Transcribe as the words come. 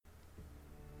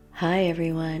Hi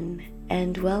everyone,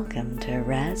 and welcome to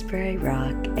Raspberry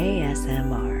Rock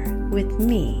ASMR with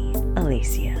me,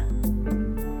 Alicia.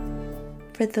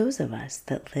 For those of us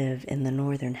that live in the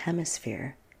Northern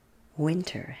Hemisphere,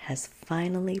 winter has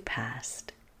finally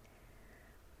passed.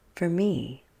 For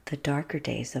me, the darker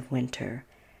days of winter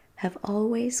have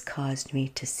always caused me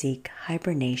to seek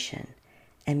hibernation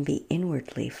and be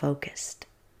inwardly focused.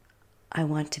 I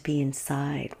want to be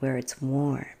inside where it's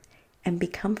warm and be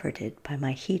comforted by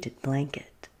my heated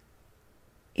blanket.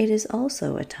 It is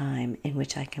also a time in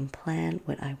which I can plan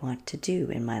what I want to do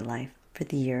in my life for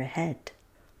the year ahead,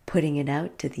 putting it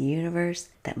out to the universe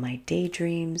that my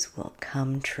daydreams will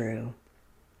come true.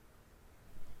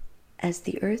 As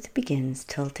the earth begins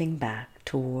tilting back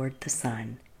toward the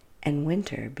sun and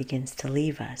winter begins to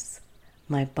leave us,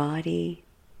 my body,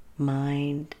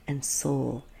 mind, and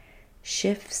soul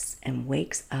shifts and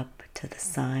wakes up to the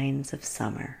signs of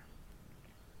summer.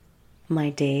 My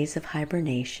days of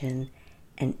hibernation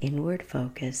and inward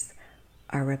focus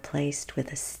are replaced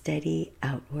with a steady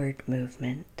outward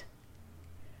movement,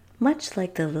 much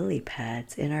like the lily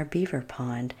pads in our beaver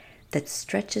pond that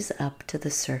stretches up to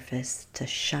the surface to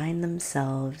shine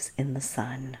themselves in the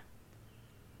sun.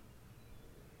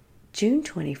 June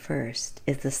 21st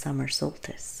is the summer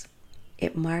solstice.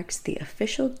 It marks the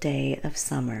official day of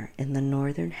summer in the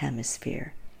Northern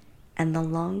Hemisphere and the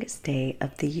longest day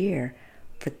of the year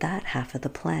for that half of the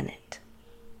planet.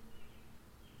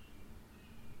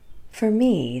 For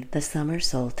me, the summer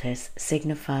solstice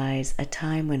signifies a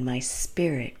time when my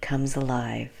spirit comes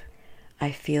alive. I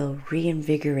feel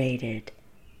reinvigorated,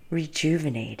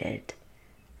 rejuvenated,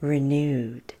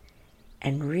 renewed,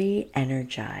 and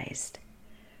re-energized.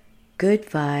 Good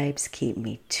vibes keep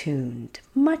me tuned,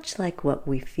 much like what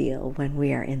we feel when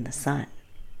we are in the sun.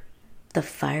 The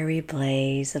fiery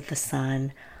blaze of the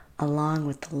sun, along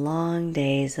with the long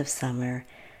days of summer,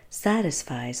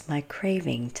 satisfies my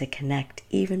craving to connect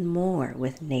even more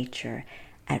with nature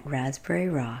at Raspberry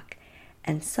Rock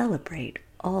and celebrate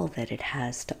all that it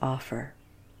has to offer.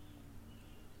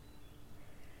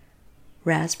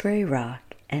 Raspberry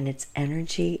Rock and its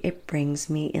energy it brings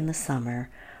me in the summer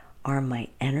are my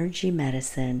energy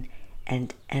medicine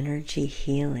and energy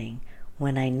healing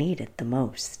when I need it the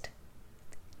most.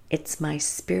 It's my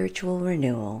spiritual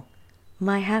renewal,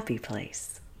 my happy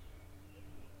place.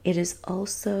 It is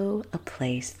also a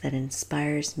place that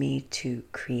inspires me to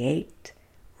create,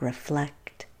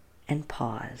 reflect, and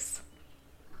pause.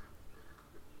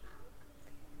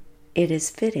 It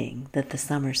is fitting that the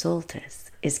summer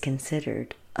solstice is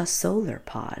considered a solar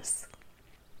pause.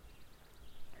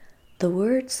 The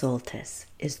word solstice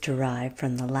is derived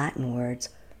from the Latin words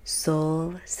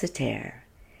sol sitere,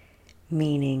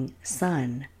 meaning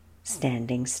sun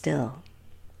standing still.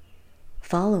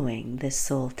 Following this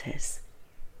solstice,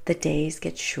 the days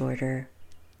get shorter,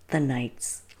 the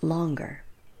nights longer.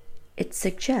 It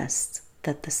suggests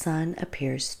that the sun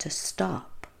appears to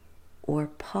stop or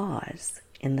pause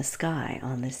in the sky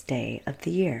on this day of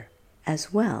the year,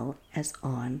 as well as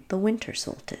on the winter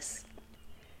solstice.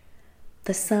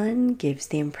 The sun gives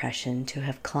the impression to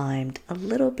have climbed a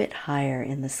little bit higher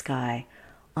in the sky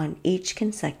on each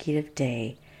consecutive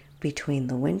day between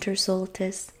the winter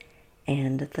solstice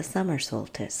and the summer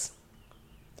solstice.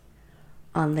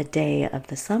 On the day of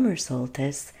the summer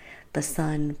solstice, the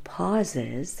sun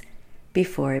pauses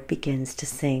before it begins to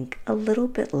sink a little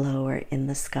bit lower in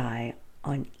the sky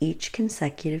on each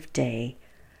consecutive day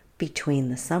between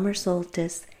the summer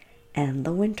solstice and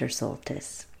the winter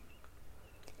solstice.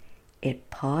 It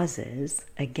pauses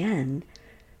again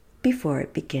before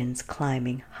it begins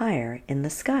climbing higher in the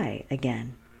sky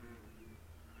again.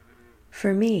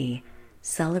 For me,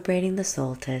 celebrating the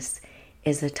solstice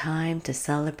is a time to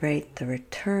celebrate the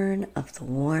return of the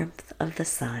warmth of the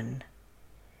sun.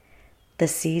 The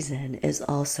season is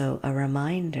also a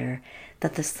reminder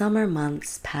that the summer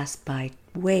months pass by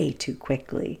way too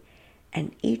quickly,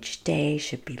 and each day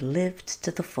should be lived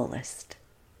to the fullest.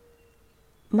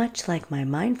 Much like my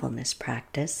mindfulness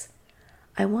practice,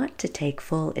 I want to take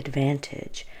full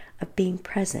advantage of being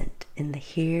present in the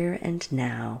here and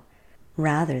now,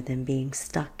 rather than being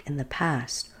stuck in the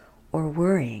past or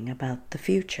worrying about the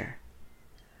future.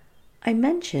 I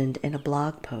mentioned in a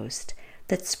blog post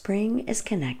that spring is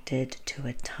connected to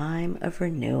a time of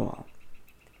renewal.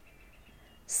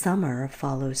 Summer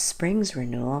follows spring's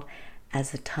renewal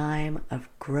as a time of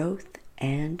growth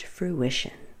and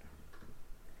fruition.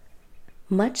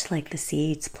 Much like the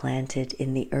seeds planted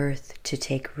in the earth to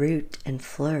take root and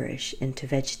flourish into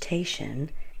vegetation,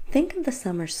 think of the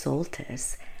summer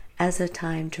solstice as a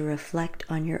time to reflect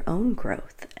on your own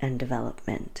growth and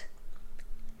development.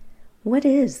 What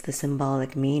is the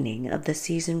symbolic meaning of the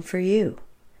season for you?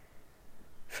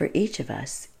 For each of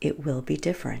us, it will be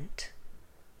different.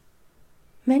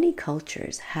 Many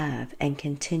cultures have and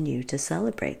continue to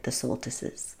celebrate the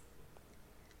solstices.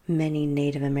 Many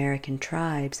Native American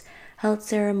tribes held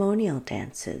ceremonial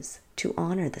dances to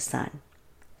honor the sun.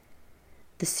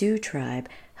 The Sioux tribe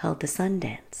held the sun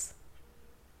dance.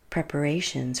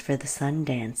 Preparations for the sun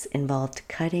dance involved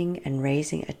cutting and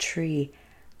raising a tree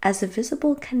as a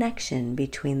visible connection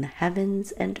between the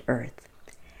heavens and earth,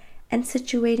 and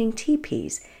situating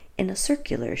teepees in a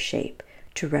circular shape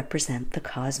to represent the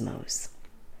cosmos.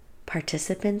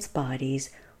 Participants' bodies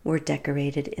were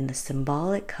decorated in the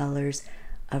symbolic colors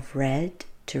of red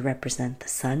to represent the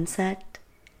sunset,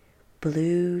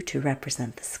 blue to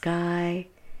represent the sky,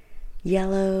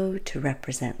 yellow to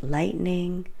represent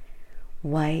lightning,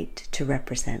 white to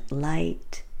represent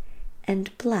light,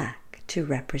 and black to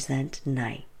represent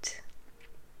night.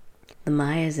 The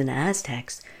Mayas and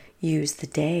Aztecs used the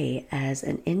day as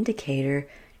an indicator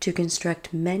to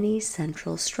construct many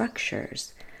central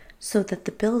structures so that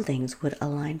the buildings would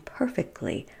align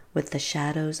perfectly with the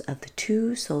shadows of the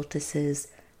two solstices,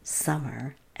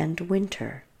 summer and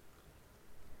winter.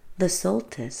 The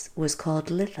solstice was called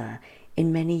Litha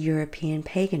in many European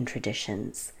pagan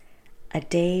traditions, a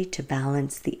day to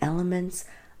balance the elements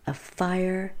of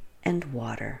fire and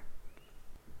water.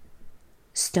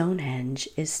 Stonehenge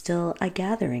is still a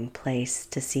gathering place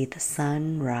to see the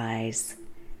sun rise.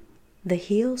 The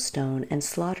heel stone and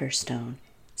slaughter stone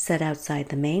set outside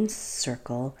the main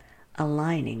circle,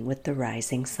 aligning with the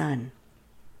rising sun.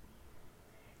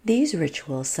 These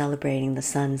rituals celebrating the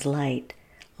sun's light,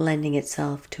 lending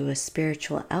itself to a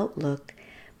spiritual outlook,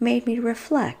 made me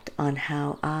reflect on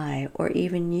how I, or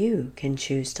even you, can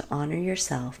choose to honor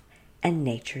yourself and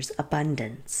nature's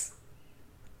abundance.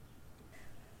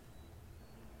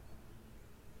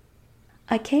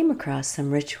 I came across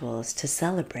some rituals to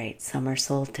celebrate summer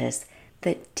solstice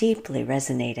that deeply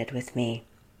resonated with me.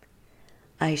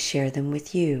 I share them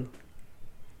with you.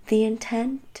 The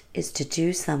intent is to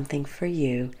do something for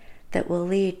you that will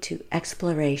lead to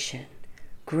exploration,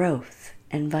 growth,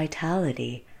 and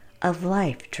vitality of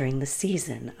life during the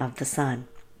season of the sun.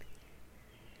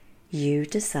 You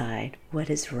decide what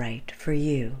is right for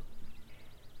you.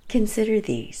 Consider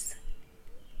these: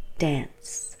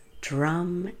 dance,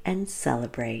 drum, and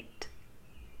celebrate.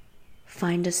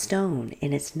 Find a stone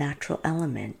in its natural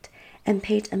element and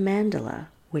paint a mandala,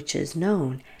 which is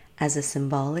known as a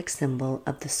symbolic symbol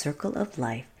of the circle of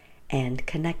life and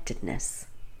connectedness.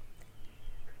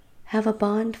 Have a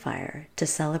bonfire to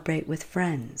celebrate with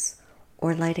friends,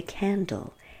 or light a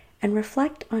candle and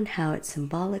reflect on how it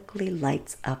symbolically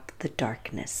lights up the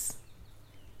darkness.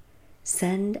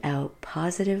 Send out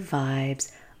positive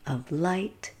vibes of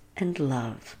light and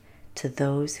love to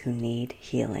those who need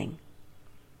healing.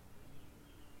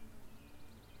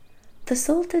 The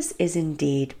solstice is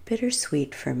indeed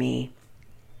bittersweet for me.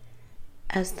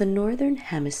 As the northern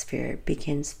hemisphere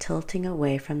begins tilting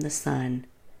away from the sun,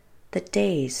 the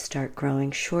days start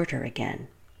growing shorter again.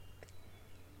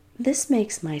 This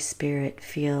makes my spirit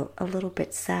feel a little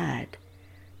bit sad,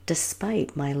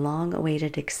 despite my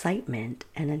long-awaited excitement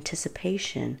and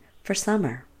anticipation for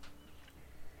summer.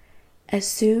 As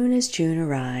soon as June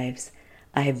arrives,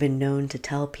 I have been known to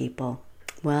tell people,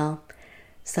 well,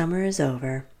 summer is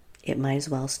over, it might as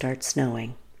well start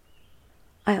snowing.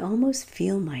 I almost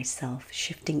feel myself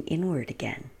shifting inward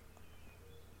again.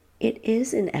 It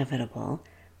is inevitable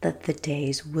that the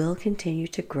days will continue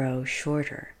to grow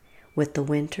shorter with the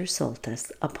winter solstice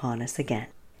upon us again.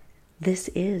 This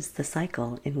is the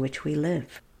cycle in which we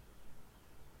live.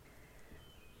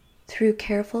 Through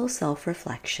careful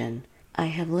self-reflection, I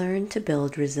have learned to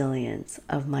build resilience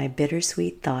of my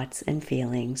bittersweet thoughts and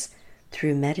feelings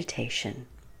through meditation,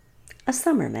 a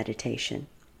summer meditation.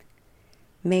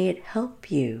 May it help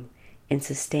you in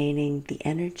sustaining the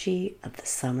energy of the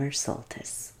summer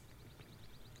solstice.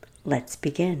 Let's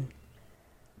begin.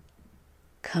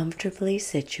 Comfortably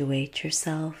situate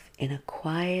yourself in a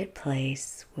quiet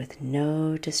place with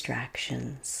no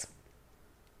distractions.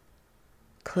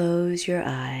 Close your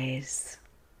eyes.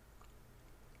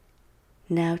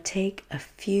 Now take a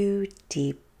few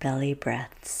deep belly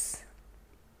breaths.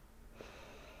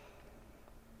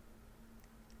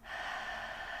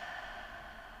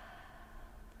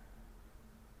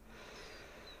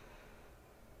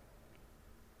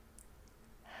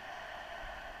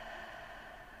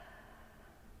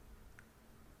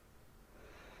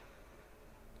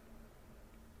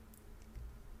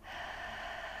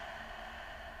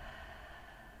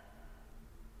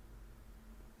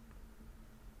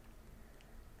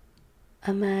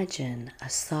 Imagine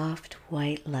a soft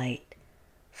white light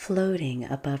floating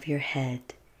above your head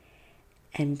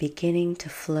and beginning to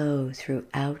flow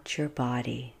throughout your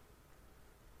body.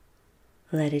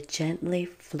 Let it gently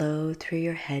flow through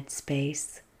your head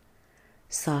space,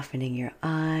 softening your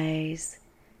eyes,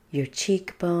 your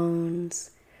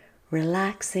cheekbones,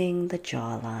 relaxing the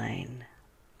jawline.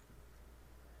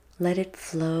 Let it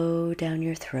flow down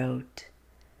your throat,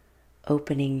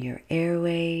 opening your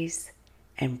airways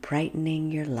and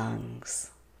brightening your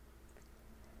lungs.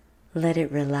 Let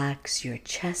it relax your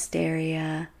chest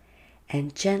area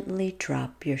and gently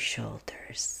drop your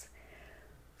shoulders,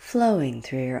 flowing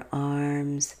through your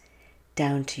arms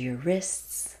down to your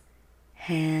wrists,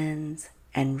 hands,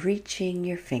 and reaching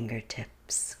your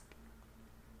fingertips.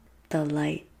 The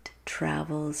light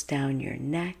travels down your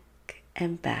neck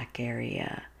and back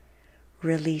area,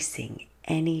 releasing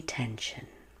any tension.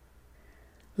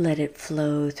 Let it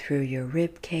flow through your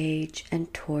rib cage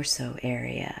and torso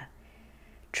area,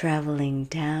 traveling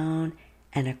down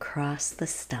and across the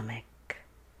stomach.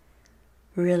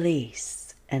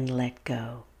 Release and let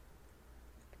go.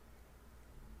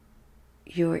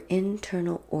 Your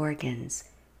internal organs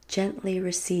gently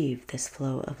receive this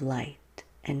flow of light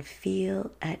and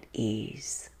feel at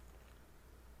ease.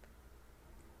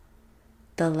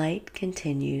 The light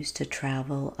continues to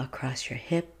travel across your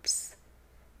hips,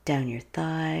 down your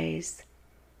thighs,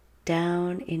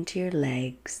 down into your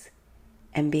legs,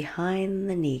 and behind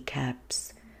the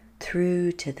kneecaps,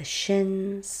 through to the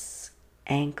shins,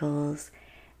 ankles,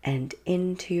 and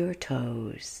into your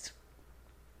toes.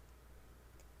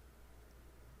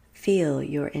 Feel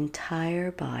your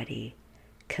entire body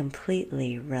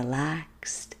completely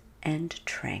relaxed and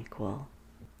tranquil.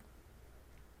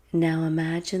 Now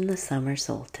imagine the summer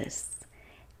solstice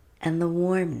and the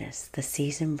warmness the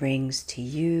season brings to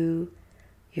you,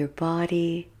 your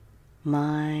body,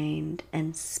 mind,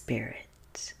 and spirit.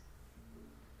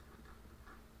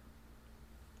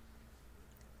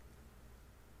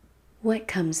 What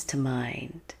comes to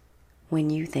mind when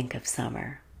you think of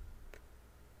summer?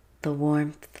 The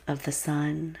warmth of the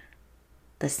sun,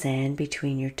 the sand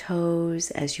between your toes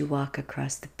as you walk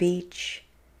across the beach,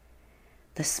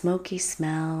 the smoky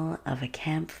smell of a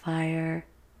campfire,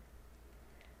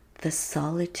 the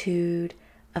solitude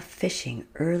of fishing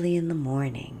early in the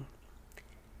morning,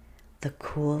 the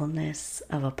coolness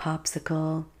of a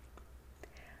popsicle,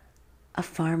 a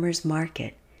farmer's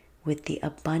market with the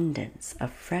abundance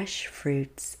of fresh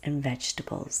fruits and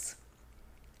vegetables,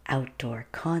 outdoor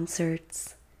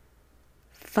concerts,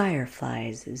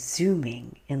 fireflies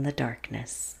zooming in the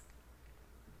darkness.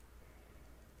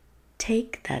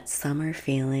 Take that summer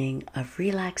feeling of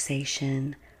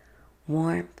relaxation,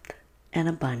 warmth, and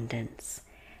abundance,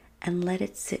 and let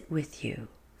it sit with you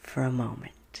for a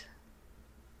moment.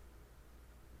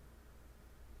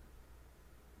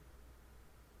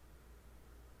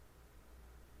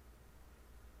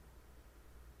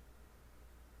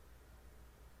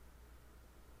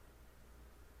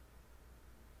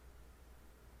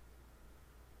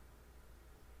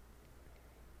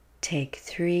 Take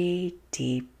 3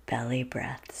 deep belly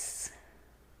breaths.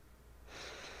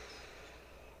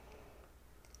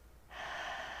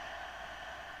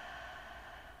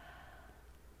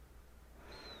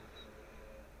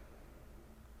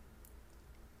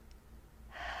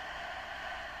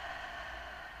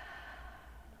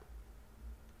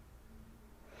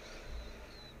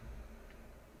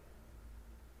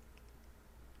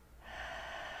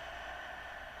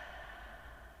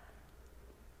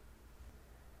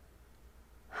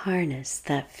 Harness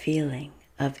that feeling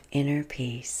of inner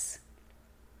peace.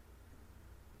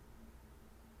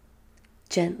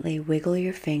 Gently wiggle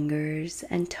your fingers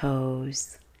and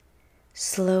toes.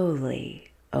 Slowly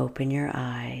open your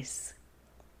eyes.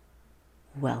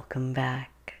 Welcome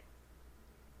back.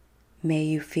 May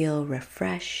you feel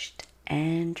refreshed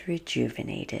and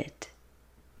rejuvenated.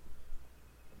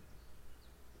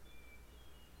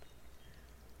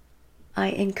 I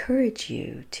encourage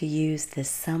you to use this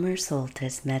summer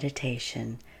solstice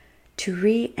meditation to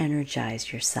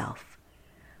re-energize yourself,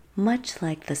 much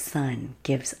like the sun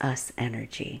gives us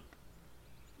energy.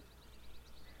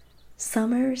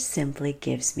 Summer simply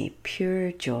gives me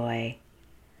pure joy.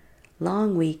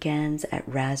 Long weekends at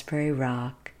Raspberry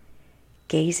Rock,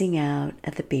 gazing out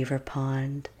at the beaver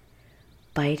pond,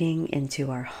 biting into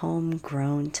our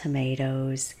homegrown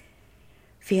tomatoes,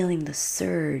 feeling the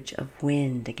surge of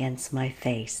wind against my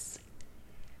face,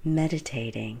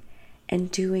 meditating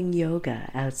and doing yoga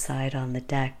outside on the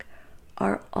deck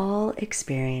are all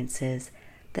experiences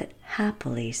that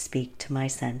happily speak to my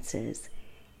senses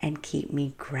and keep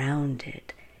me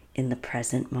grounded in the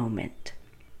present moment.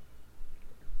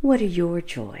 What are your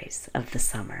joys of the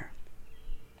summer?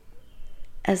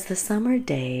 As the summer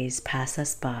days pass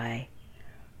us by,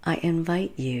 I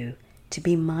invite you to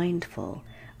be mindful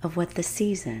of what the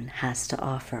season has to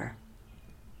offer.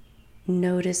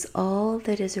 Notice all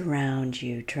that is around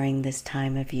you during this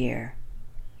time of year,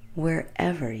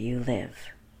 wherever you live.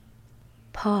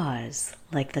 Pause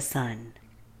like the sun.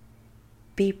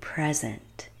 Be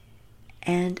present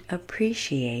and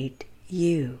appreciate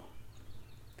you.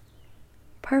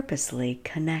 Purposely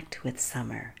connect with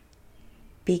summer.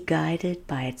 Be guided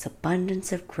by its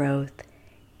abundance of growth,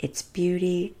 its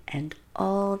beauty, and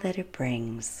all that it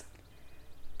brings.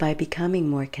 By becoming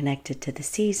more connected to the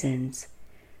seasons,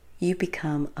 you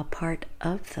become a part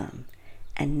of them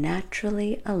and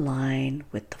naturally align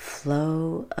with the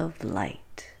flow of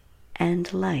light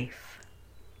and life.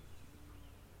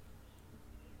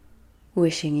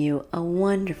 Wishing you a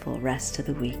wonderful rest of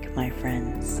the week, my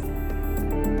friends.